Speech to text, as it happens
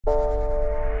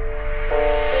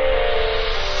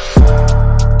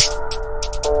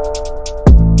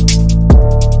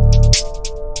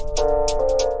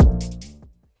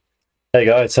Hey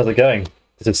guys, how's it going?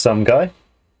 This is Some Guy,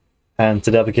 and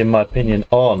today I'll be giving my opinion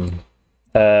on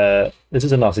this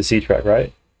is a Nasty C track,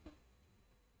 right?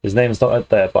 His name's not out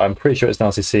there, but I'm pretty sure it's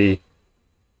Nasty C.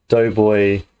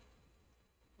 Doeboy.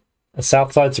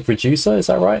 Southside's a producer, is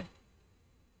that right?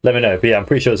 Let me know, but yeah, I'm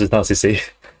pretty sure this is Nasty C.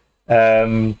 Just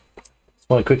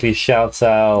want to quickly shout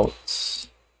out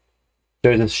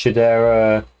Joseph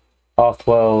Shidera,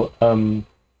 Arthwell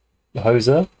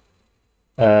Hoser,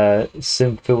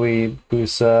 Symphony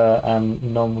Busa, and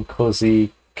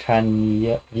Nomkosi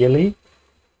Kanyeli.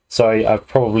 Sorry, I've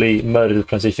probably murdered the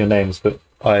pronunciation of names, but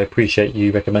I appreciate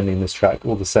you recommending this track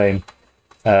all the same.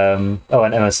 Oh, and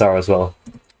MSR as well.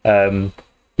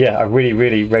 Yeah, I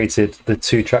really rated the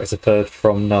 2 tracks I've heard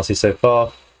from Nasty so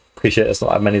far. Appreciate there's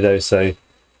not that many of those, so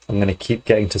I'm going to keep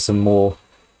getting to some more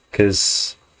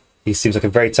because he seems like a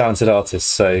very talented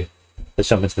artist. So let's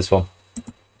jump into this one.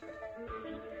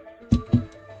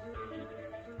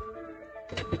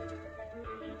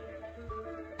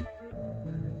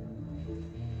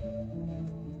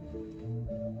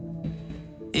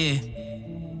 Yeah.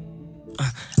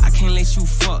 I can't let you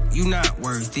fuck, you not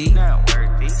worthy. I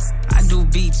do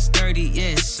beats 30,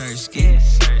 Yessirski.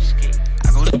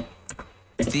 I go to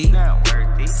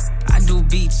I do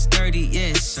beats 30,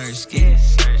 Yessirski.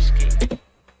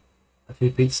 I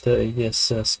do beats 30,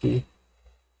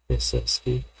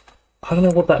 Yessirski. I don't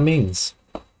know what that means.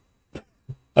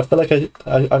 I feel like I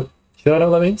should I know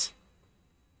what that means?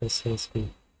 Yessirski.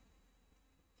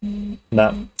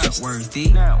 Nah.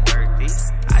 Worthy.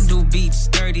 I do beats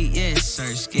 30,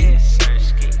 Yessirski.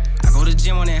 I go to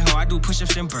gym on that hoe, I do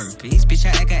push-ups and burpees. Bitch, I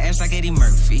act ass like Eddie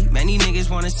Murphy. Many niggas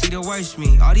wanna see the worst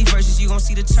me. All these verses you gon'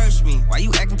 see the church me. Why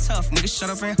you acting tough? Niggas shut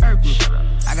up and hurt me.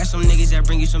 I got some niggas that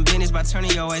bring you some business by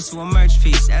turning your ass to a merch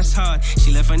piece. That's hard.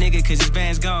 She left a nigga cause his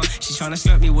band's gone. She tryna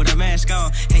slurp me with a mask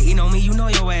on. Hating on me, you know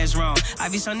your ass wrong. I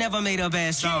be so never made a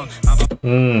bad song.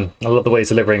 I love the way he's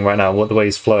delivering right now. What the way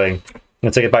he's flowing. I'm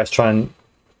gonna take it back to try and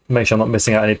make sure I'm not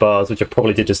missing out any bars, which I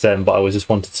probably did just then, but I was just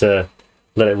wanted to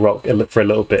let it rock for a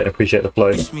little bit and appreciate the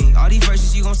flow. All these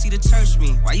verses you gon' see the church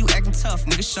me. Why you acting tough?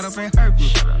 Niggas shut up and hurt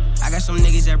me. I got some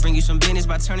niggas that bring you some business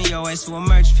by turning your ass to a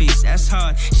merch piece. That's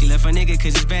hard. She left a nigga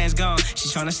cause his band's gone. She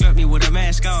tryna slurp me with a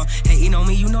mask on. Hating on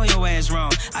me, you know your ass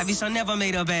wrong. I be so never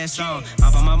made a bad song.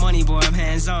 I'm on my money, boy, I'm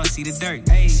hands on. See the dirt,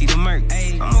 see the murk.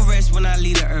 I'ma rest when I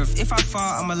leave the earth. If I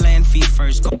fall, I'ma land feet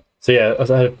first. So yeah,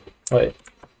 wait.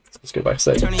 Let's go back a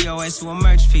second. Turning your ass to a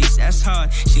merch piece, that's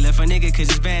hard. She left a nigga cause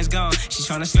his band's gone. She's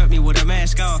trying to slurp me with a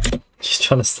mask on. She's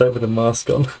trying to slurp with a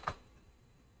mask on.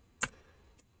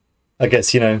 I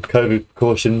guess, you know, COVID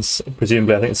precautions,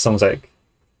 presumably. I think the song's like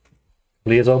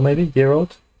 2 years old, maybe? Year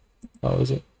old? Oh, was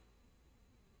it?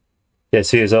 Yeah,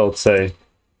 2 years old, so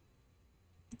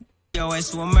Your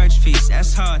ass to a merch piece,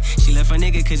 that's hard. She left a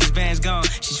nigga cause his band's gone.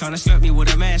 She tryna slurp me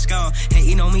with a mask on.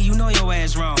 Hating on me, you know your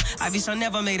ass wrong. I be so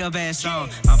never made a bad song.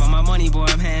 I'm on my money, boy,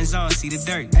 I'm hands on. See the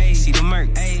dirt, see the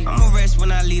murk. I'ma rest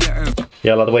when I leave the earth.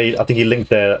 yeah, I like the way I think he linked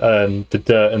there, the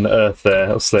dirt and the earth there.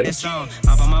 That was slick.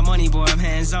 I'm on my money, boy, I'm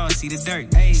hands on. See the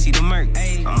dirt, see the murk.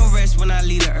 I'ma rest when I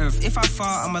leave the earth. If I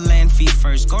fall, I'ma land feet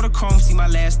first. Go to Chrome, see my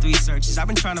last 3 searches. I've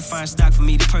been trying to find stock for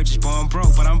me to purchase. Boy, I'm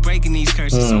broke, but I'm breaking these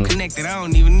curses. So connected, I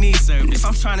don't even need service. If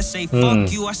I'm trying to say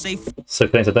fuck you, I say so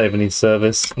connected, I don't even need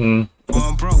service. Boy,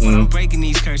 I'm broke, but I'm breaking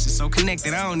these curses. So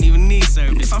connected, I don't even need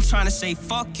service. If I'm trying to say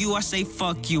fuck you, I say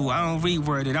fuck you. I don't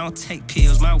reword it, I don't take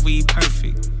pills, my weed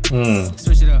perfect.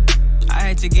 Switch it up. I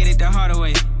had to get it the harder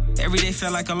way. Every day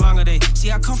felt like a longer day.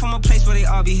 See, I come from a place where they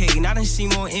all be hating. I done see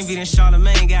more envy than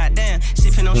Charlemagne. Goddamn,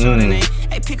 sipping on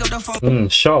Chardonnay. Hey, pick up the phone.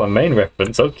 Charlemagne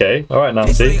reference. Okay, all right,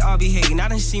 Nancy. They all be hating. I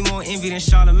done see more envy than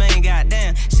Charlemagne.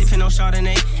 Goddamn, sipping on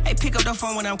Chardonnay. Hey, pick up the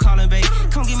phone when I'm calling, babe.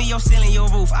 Come give me your ceiling, your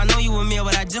roof. I know you a meal,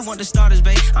 but I just want the starters,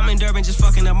 babe. I'm in Durban just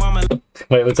fucking up mama.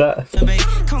 Wait, what's that? Babe,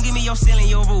 come give me your ceiling,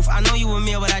 your roof. I know you a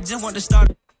meal, but I just want the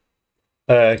starters.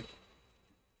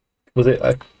 Was it?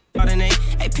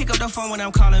 Hey, pick up the phone when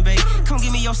I'm calling, babe. Come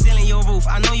give me your ceiling, your roof.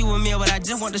 I know you a meal, but I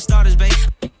just want the starters, babe.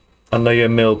 I know you're a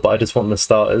meal, but I just want the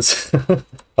starters.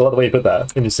 I like the way you put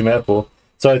that. Interesting metaphor.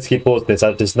 Sorry to keep pausing this.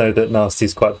 I just know that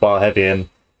Nasty's quite bar heavy, and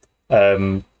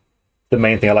the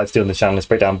main thing I like to do on the channel is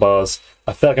break down bars.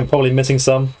 I feel like I'm probably missing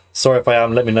some. Sorry if I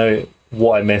am. Let me know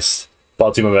what I missed. but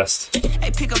I'll do my best.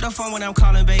 Hey, pick up the phone when I'm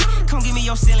calling, babe. Come give me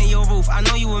your ceiling, your roof. I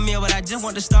know you a meal, but I just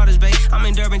want the starters, babe. I'm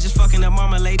in Durban just fucking up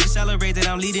marmalade to celebrate that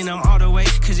I'm leading them all the way.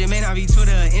 Cause it may not be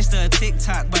Twitter, Insta, or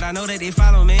TikTok, but I know that they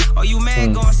follow me. Oh, you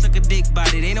mad? Go and suck a dick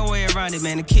body. They no way around it,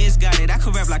 man. The kids got it. I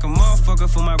could rap like a motherfucker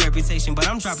for my reputation, but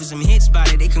I'm dropping some hits by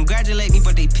it. They congratulate me,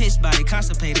 but they pissed by it.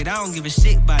 Constipated, I don't give a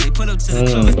shit about it. Pull up to the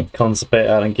club. Constipated,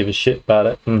 I don't give a shit about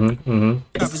it.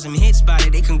 Dropping some hits by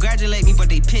it. They congratulate me, but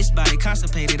they pissed by it.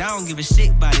 Constipated, I don't give a shit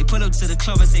about it. Pull up to the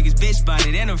club and take his bitch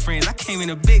body. They're no friends. I came in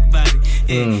a big body.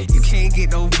 Yeah, you can't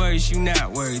get no verse. You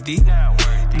not worthy.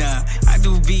 Nah, I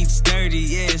do beats dirty.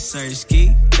 Yeah,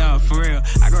 Yessirski. Nah, for real.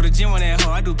 I go to gym on that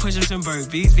hoe. I do push-ups and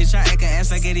burpees. Bitch, I act a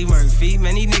ass like Eddie Murphy.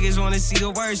 Many niggas wanna see the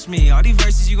worst me. All these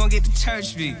verses you gon' get to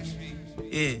church me.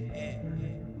 Yeah.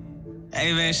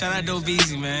 Hey man, shout out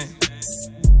Doeboy, man.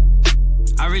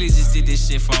 I really just did this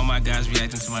shit for all my guys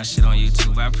reacting to my shit on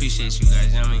YouTube. I appreciate you guys,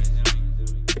 you know what I mean?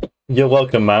 You're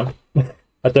welcome, man.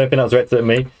 I don't think that was directed at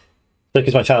me,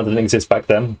 because my channel didn't exist back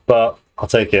then, but I'll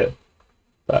take it.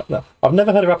 But, I've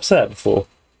never heard a rapper say that before.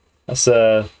 That's,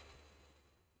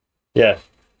 yeah.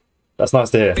 That's nice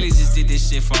to hear. I really just did this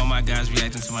shit for all my guys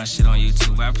reacting to my shit on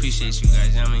YouTube. I appreciate you guys,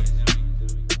 you know what I mean?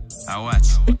 I watch.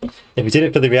 If you did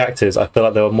it for the reactors, I feel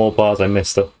like there were more bars I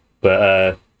missed up.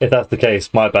 But if that's the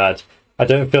case, my bad. I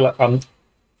don't feel like I'm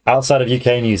outside of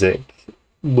UK music,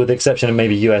 with the exception of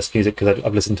maybe US music, because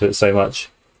I've listened to it so much.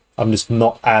 I'm just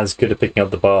not as good at picking up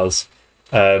the bars.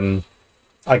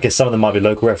 I guess some of them might be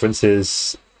local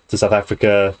references to South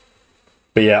Africa.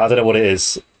 But yeah, I don't know what it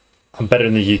is. I'm better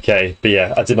in the UK. But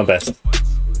yeah, I did my best.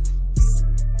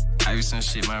 I do some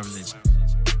shit, my religion.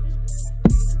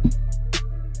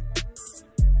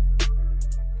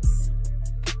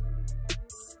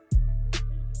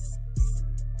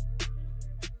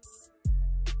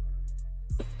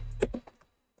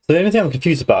 So the only thing I'm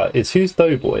confused about is who's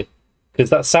Doeboy? Because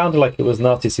that sounded like it was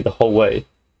Nasty C the whole way.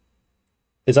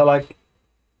 Is that like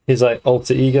his like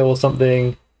alter ego or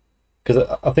something? Because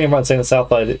I think I'm right in saying that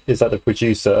Southside is like the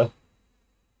producer.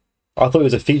 I thought it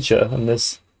was a feature, and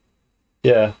this,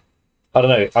 yeah, I don't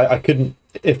know. I couldn't.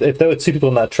 If there were two people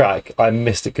on that track, I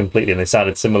missed it completely, and they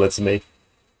sounded similar to me.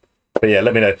 But yeah,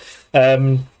 let me know.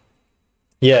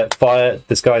 Yeah, fire.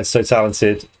 This guy is so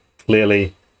talented.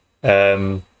 Clearly,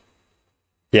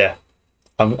 yeah,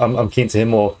 I'm keen to hear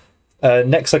more.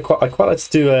 Next, I quite like to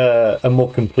do a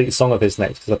more complete song of his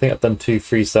next, because I think I've done 2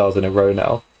 freestyles in a row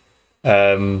now,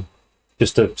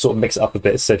 just to sort of mix it up a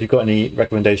bit. So if you've got any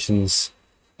recommendations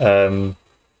of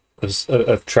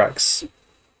tracks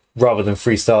rather than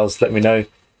freestyles, let me know.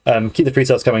 Keep the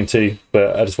freestyles coming too,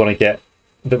 but I just want to get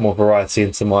a bit more variety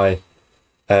into my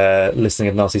listening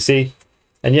of Nasty C.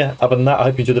 And yeah, other than that, I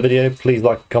hope you enjoyed the video. Please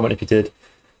like and comment if you did.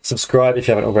 Subscribe if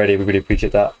you haven't already. We really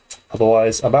appreciate that.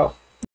 Otherwise, I'm out.